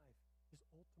our life is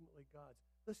ultimately God's.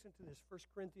 Listen to this, 1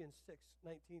 Corinthians 6,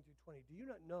 19 through 20. Do you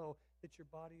not know that your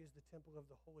body is the temple of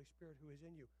the Holy Spirit who is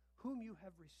in you, whom you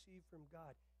have received from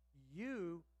God?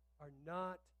 You are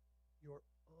not your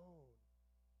own,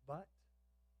 but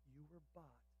you were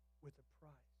bought with a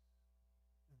price.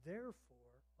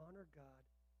 Therefore, honor God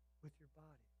with your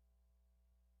body.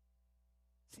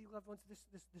 See, loved ones, this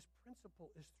principle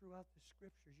is throughout the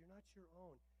Scriptures. You're not your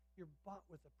own. You're bought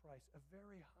with a price, a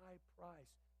very high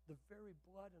price, the very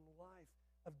blood and life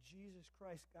of Jesus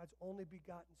Christ, God's only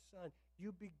begotten Son.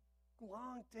 You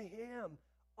belong to him.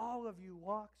 All of you,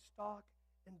 lock, stock,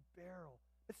 and barrel.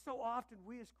 But so often,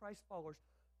 we as Christ followers,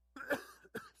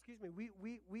 excuse me,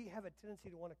 we have a tendency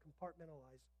to want to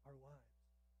compartmentalize our lives.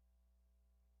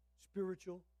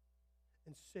 Spiritual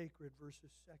and sacred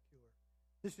versus secular.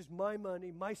 This is my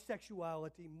money, my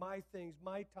sexuality, my things,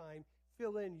 my time.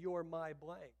 Fill in your my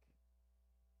blank.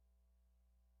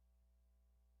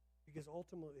 Because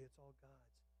ultimately it's all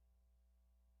God's.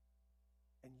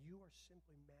 And you are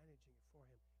simply managing it for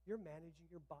him. You're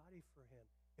managing your body for him.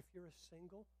 If you're a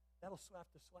single, that'll slap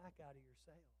the slack out of your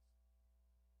sails.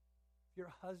 If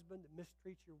you're a husband that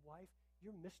mistreats your wife,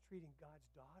 you're mistreating God's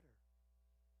daughter.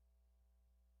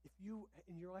 you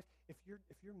in your life, if you're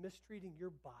mistreating your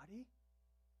body,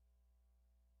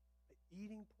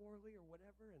 eating poorly or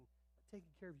whatever, and not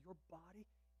taking care of your body,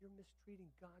 you're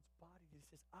mistreating God's body. He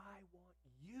says, I want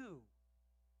you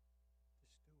to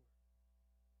steward.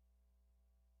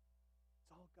 It's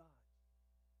all God's.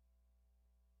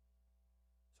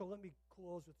 So let me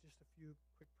close with just a few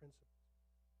quick principles.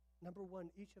 Number one,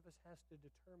 each of us has to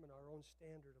determine our own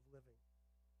standard of living.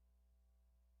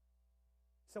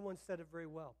 Someone said it very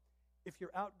well. If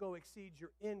your outgo exceeds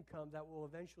your income, that will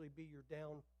eventually be your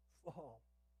downfall.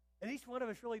 And each one of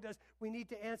us really does. We need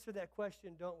to answer that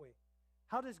question, don't we?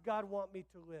 How does God want me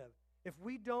to live? If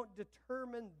we don't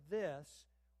determine this,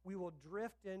 we will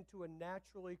drift into a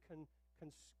naturally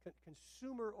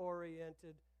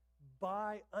consumer-oriented,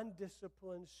 buy,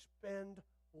 undisciplined, spending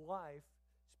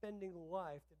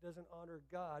life that doesn't honor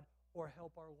God or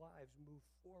help our lives move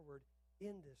forward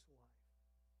in this life.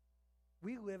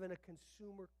 We live in a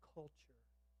consumer culture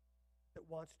that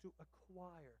wants to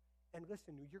acquire. And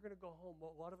listen, you're going to go home.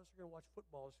 Well, a lot of us are going to watch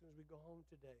football as soon as we go home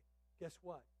today. Guess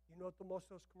what? You know what most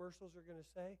of those commercials are going to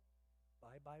say?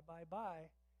 Buy, buy, buy,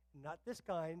 buy. Not this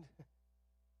kind. It's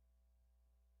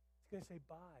going to say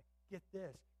buy. Get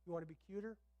this. You want to be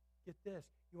cuter? Get this.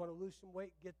 You want to lose some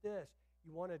weight? Get this.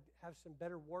 You want to have some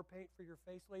better war paint for your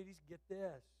face, ladies? Get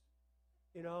this.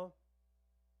 You know?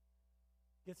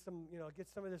 Get some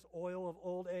of this oil of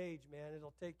old age, man.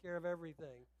 It'll take care of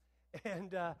everything.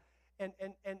 And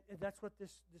that's what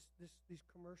these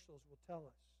commercials will tell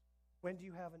us. When do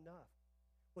you have enough?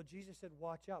 Well, Jesus said,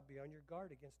 watch out, be on your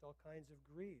guard against all kinds of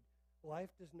greed. Life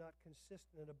does not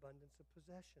consist in an abundance of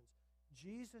possessions.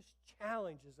 Jesus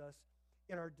challenges us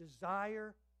in our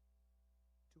desire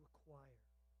to acquire.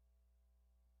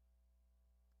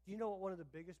 Do you know what one of the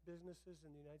biggest businesses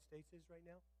in the United States is right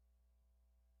now?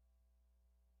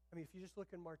 I mean, if you just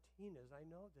look in Martinez, I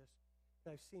know this.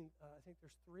 And I've seen, I think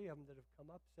there's 3 of them that have come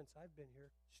up since I've been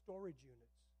here, storage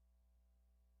units.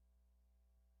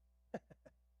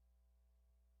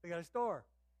 They got a store.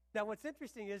 Now, what's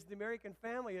interesting is the American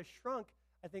family has shrunk,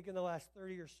 I think, in the last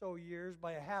 30 or so years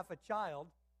by a half a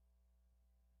child,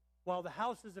 while the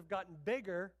houses have gotten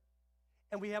bigger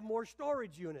and we have more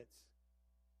storage units.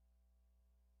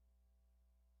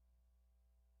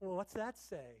 Well, what's that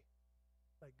say?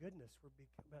 My goodness, we're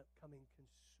becoming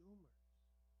consumers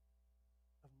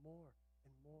of more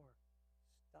and more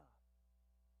stuff.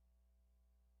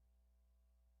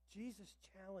 Jesus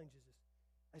challenges us.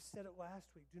 I said it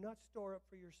last week. Do not store up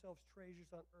for yourselves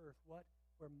treasures on earth. What?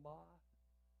 Where moth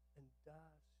and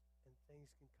dust and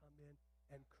things can come in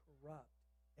and corrupt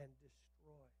and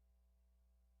destroy.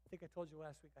 I think I told you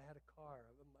last week I had a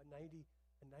car, a 99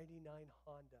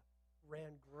 Honda.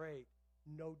 Ran great.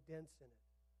 No dents in it.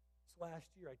 This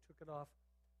last year I took it off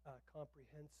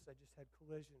comprehensive. I just had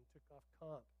collision, took off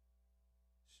comp.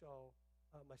 So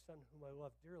my son, whom I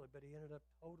love dearly, but he ended up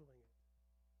totaling it.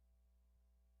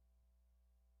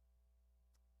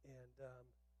 And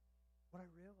what I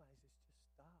realized is just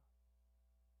stop.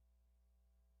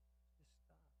 Just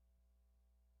stop.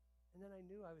 And then I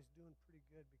knew I was doing pretty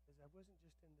good because I wasn't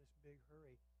just in this big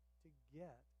hurry to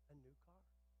get a new car.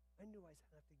 I knew I was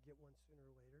going to have to get one sooner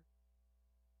or later.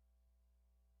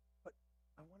 But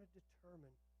I want to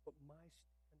determine what my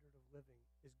standard of living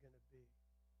is going to be.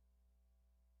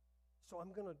 So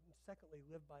I'm going to, secondly,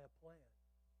 live by a plan.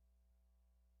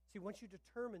 See, once you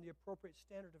determine the appropriate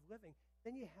standard of living,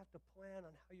 then you have to plan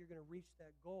on how you're going to reach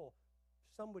that goal.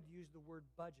 Some would use the word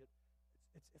budget.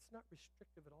 It's not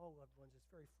restrictive at all, loved ones.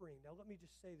 It's very freeing. Now, let me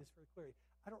just say this very clearly.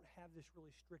 I don't have this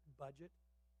really strict budget,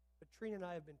 but Trina and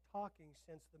I have been talking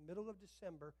since the middle of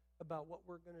December about what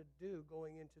we're going to do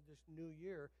going into this new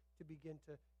year to begin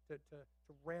to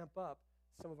ramp up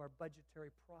some of our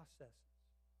budgetary processes.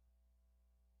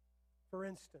 For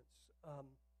instance,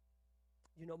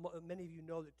 many of you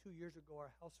know that 2 years ago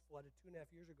our house flooded. 2.5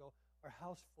 years ago, our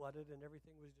house flooded and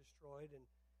everything was destroyed, and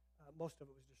most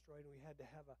of it was destroyed, and we had to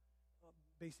have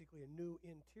basically a new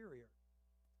interior.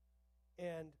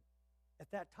 And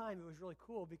at that time, it was really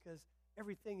cool because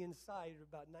everything inside,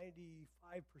 about 95%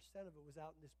 of it was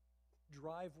out in this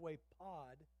driveway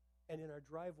pod, and in our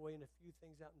driveway and a few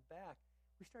things out in back.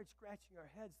 We started scratching our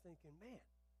heads thinking, man,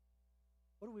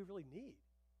 what do we really need?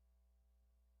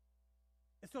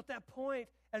 And so at that point,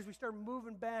 as we started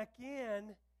moving back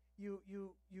in, we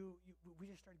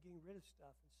just started getting rid of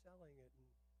stuff and selling it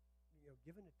and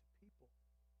giving it to people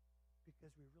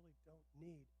because we really don't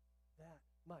need that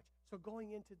much. So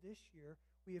going into this year,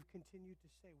 we have continued to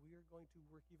say we are going to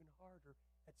work even harder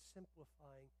at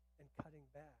simplifying and cutting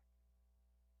back.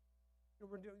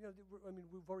 We're doing,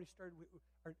 we've already started.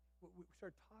 We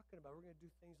started talking about. We're going to do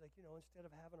things like, instead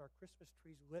of having our Christmas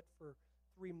trees lit for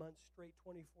 3 months straight,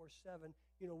 24/7,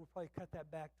 we'll probably cut that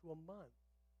back to a month.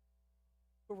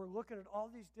 But we're looking at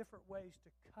all these different ways to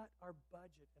cut our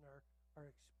budget and our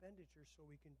expenditures so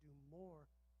we can do more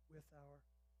with our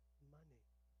money.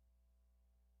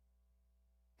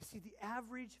 You see, the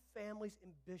average family's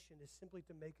ambition is simply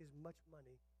to make as much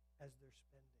money as they're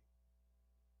spending.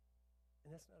 And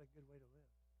that's not a good way to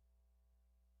live.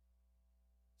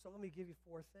 So let me give you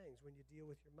 4 things when you deal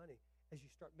with your money as you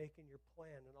start making your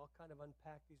plan, and I'll kind of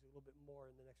unpack these a little bit more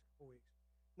in the next couple weeks.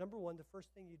 Number 1, the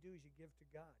first thing you do is you give to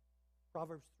God.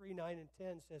 Proverbs 3, 9, and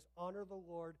 10 says, honor the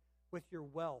Lord with your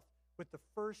wealth, with the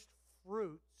first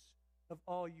fruits of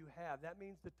all you have. That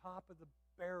means the top of the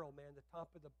barrel, man, the top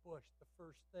of the bush, the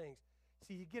first things.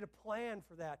 See, you get a plan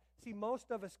for that. See, most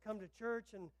of us come to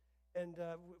church and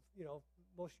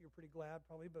most of you are pretty glad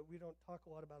probably, but we don't talk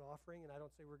a lot about offering, and I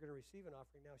don't say we're going to receive an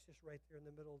offering now. It's just right there in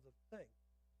the middle of the thing.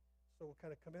 So we'll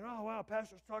kind of come in, oh, wow,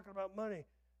 pastor's talking about money.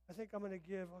 I think I'm going to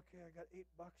give, okay, I got $8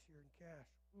 here in cash.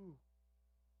 Ooh.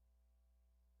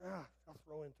 I'll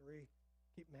throw in 3.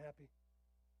 Keep them happy.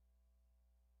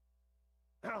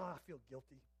 I feel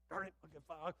guilty. Darn it, I'll give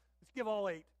 5. Let's give all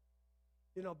 8.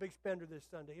 Big spender this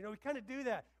Sunday. We kind of do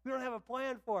that. We don't have a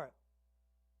plan for it.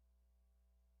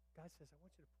 God says, I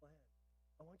want you to plan.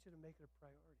 I want you to make it a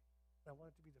priority. And I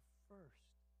want it to be the first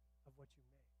of what you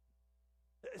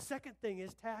make. The second thing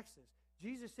is taxes.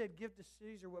 Jesus said, give to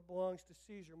Caesar what belongs to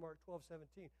Caesar, Mark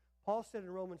 12:17. Paul said in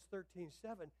Romans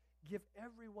 13:7, give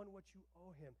everyone what you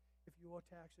owe him. If you owe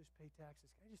taxes, pay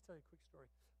taxes. Can I just tell you a quick story?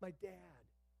 My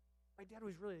dad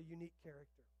was really a unique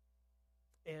character.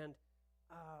 And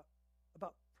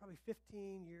about probably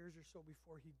 15 years or so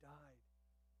before he died,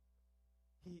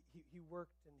 he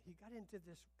worked, and he got into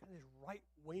this kind of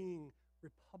right-wing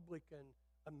Republican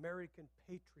American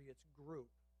Patriots group.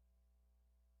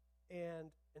 And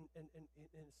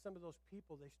some of those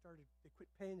people, they quit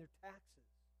paying their taxes.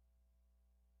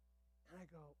 And I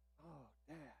go, oh,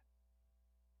 Dad.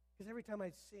 Because every time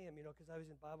I'd see him, because I was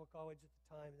in Bible college at the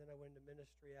time, and then I went into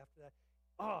ministry after that.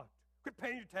 Oh, quit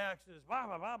paying your taxes, blah,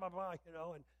 blah, blah, blah, blah, and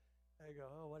I go,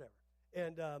 oh, whatever.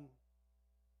 And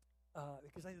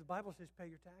because the Bible says pay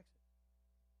your taxes.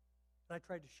 And I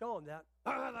tried to show him that.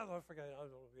 I forgot,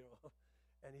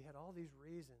 and he had all these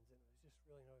reasons, and it was just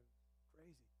really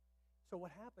crazy. So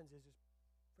what happens is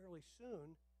fairly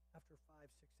soon, after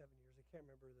 5, 6, 7 years, I can't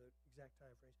remember the exact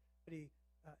time frames, but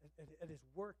at his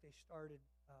work, they started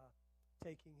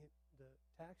taking the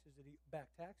back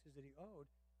taxes that he owed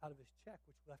out of his check,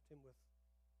 which left him with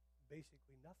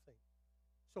basically nothing.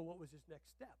 So what was his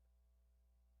next step?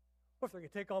 Well, if they're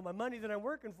going to take all my money that I'm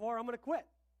working for, I'm going to quit.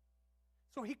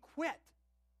 So he quit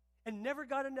and never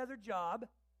got another job,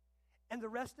 and the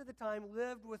rest of the time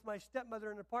lived with my stepmother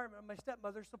in an apartment, and my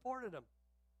stepmother supported him.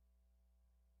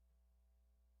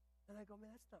 And I go,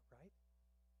 man, that's not right.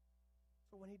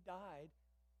 So when he died,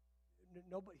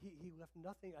 he left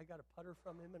nothing. I got a putter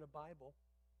from him and a Bible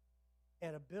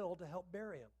and a bill to help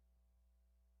bury him.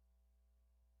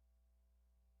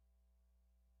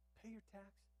 Pay your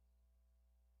taxes.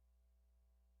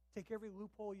 Take every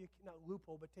loophole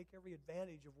but take every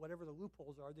advantage of whatever the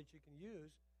loopholes are that you can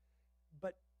use,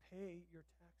 but pay your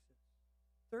taxes.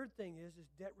 Third thing is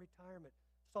debt retirement.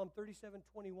 Psalm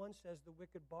 37:21 says the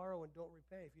wicked borrow and don't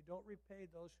repay. If you don't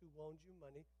repay those who loaned you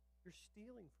money, you're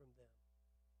stealing from them.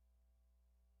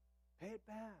 Pay it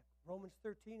back. Romans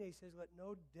 13:8 says, let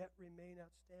no debt remain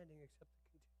outstanding except the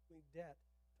continuing debt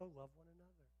to love one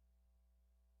another.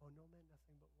 Oh, no man,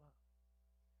 nothing but love.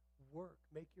 Work.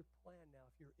 Make your plan now.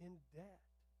 If you're in debt,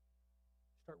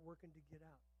 start working to get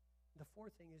out. The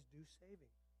fourth thing is do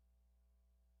savings.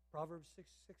 Proverbs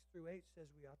 6:6-8 says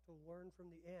we ought to learn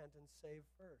from the ant and save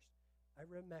first. I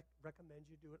recommend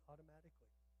you do it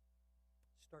automatically.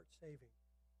 Start saving.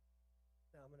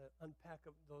 Now, I'm going to unpack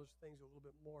those things a little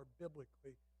bit more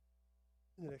biblically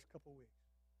in the next couple weeks.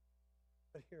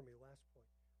 But hear me, last point.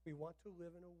 We want to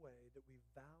live in a way that we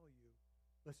value,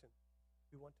 listen,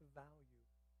 we want to value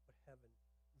what heaven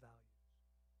values.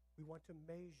 We want to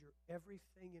measure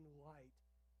everything in light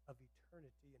of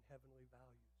eternity and heavenly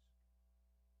values,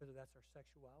 whether that's our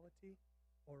sexuality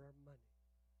or our money,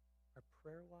 our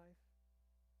prayer life,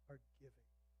 our giving.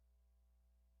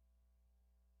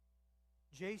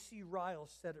 J.C. Ryle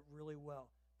said it really well.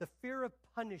 The fear of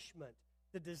punishment,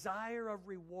 the desire of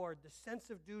reward, the sense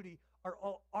of duty are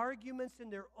all arguments in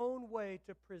their own way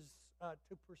to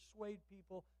persuade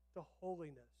people to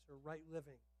holiness or right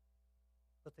living.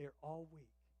 But they are all weak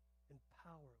and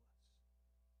powerless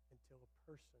until a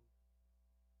person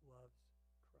loves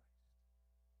Christ.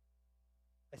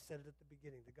 I said it at the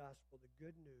beginning. The gospel, the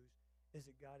good news is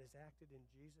that God has acted in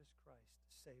Jesus Christ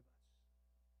to save us.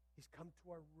 He's come to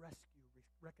our rescue,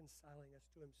 reconciling us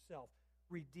to himself,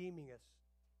 redeeming us,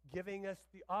 giving us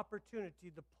the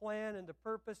opportunity, the plan and the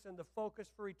purpose and the focus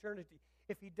for eternity.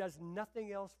 If he does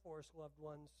nothing else for us, loved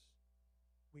ones,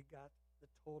 we got the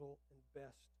total and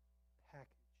best package.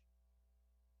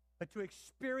 But to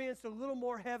experience a little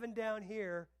more heaven down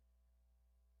here,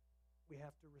 we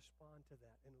have to respond to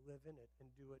that and live in it and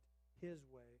do it his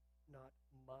way, not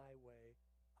my way,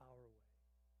 our way.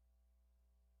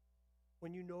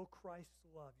 When you know Christ's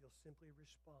love, you'll simply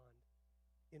respond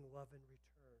in love in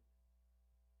return.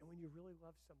 And when you really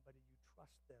love somebody, you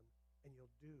trust them and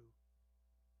you'll do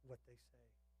what they say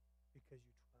because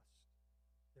you trust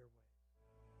their way.